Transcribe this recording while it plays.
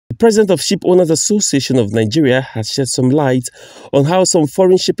president of Ship Owners Association of Nigeria has shed some light on how some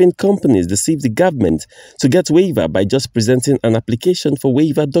foreign shipping companies deceive the government to get waiver by just presenting an application for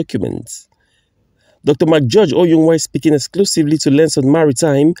waiver documents. Dr. Mark George Oyunwa, speaking exclusively to LensOn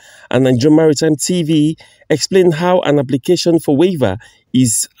Maritime and Nigerian Maritime TV, explained how an application for waiver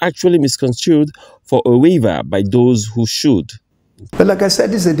is actually misconstrued for a waiver by those who should. But like I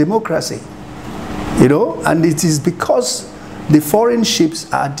said, it's a democracy, and it is because the foreign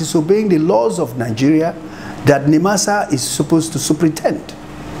ships are disobeying the laws of Nigeria that NIMASA is supposed to superintend.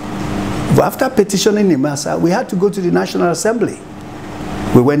 After petitioning NIMASA, we had to go to the National Assembly.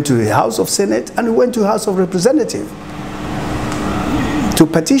 We went to the House of Senate and we went to the House of Representatives to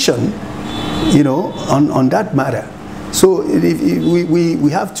petition, on that matter. So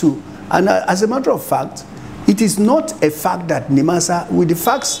we have to, and as a matter of fact, it is not a fact that NIMASA, the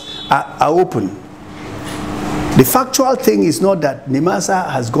facts are open. The factual thing is not that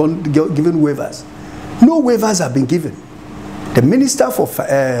NIMASA has given waivers. No waivers have been given. The Minister for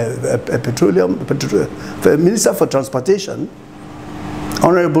Minister for Transportation,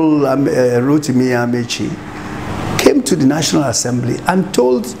 Honorable Rotimi Amechi, came to the National Assembly and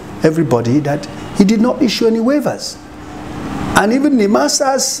told everybody that he did not issue any waivers. And even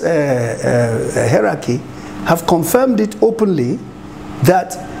NIMASA's hierarchy have confirmed it openly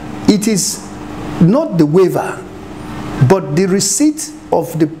that it is not the waiver, but the receipt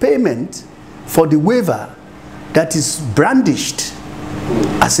of the payment for the waiver that is brandished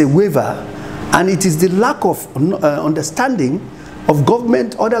as a waiver, and it is the lack of understanding of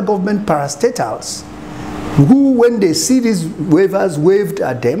other government parastatals, who, when they see these waivers waived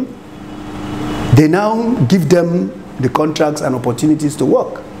at them, they now give them the contracts and opportunities to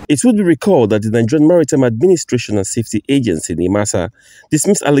work. It would be recalled that the Nigerian Maritime Administration and Safety Agency, NIMASA,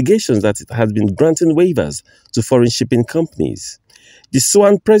 dismissed allegations that it has been granting waivers to foreign shipping companies. The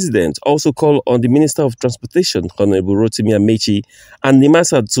Soan president also called on the Minister of Transportation, Honorable Rotimi Amechi, and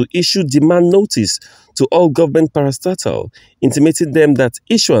NIMASA to issue demand notice to all government parastatals, intimating them that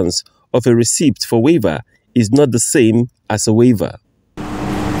issuance of a receipt for waiver is not the same as a waiver.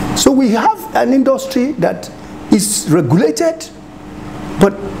 So we have an industry that is regulated,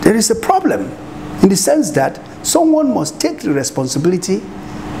 but there is a problem in the sense that someone must take the responsibility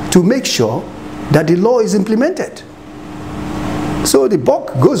to make sure that the law is implemented. So the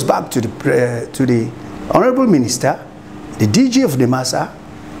buck goes back to the Honorable Minister, the DG of NIMASA,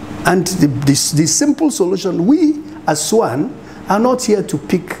 and the simple solution. We as Soan are not here to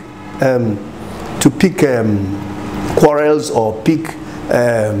pick quarrels or pick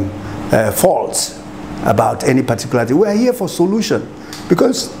faults about any particular thing. We are here for solution,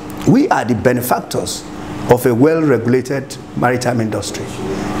 because we are the benefactors of a well-regulated maritime industry.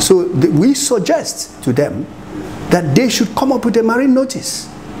 So we suggest to them that they should come up with a marine notice.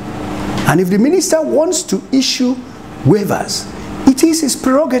 And if the minister wants to issue waivers, it is his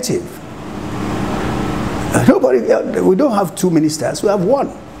prerogative. We don't have two ministers, we have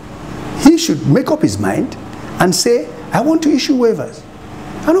one. He should make up his mind and say, I want to issue waivers.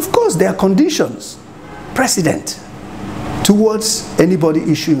 And of course, there are conditions precedent towards anybody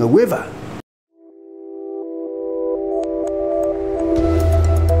issuing a waiver.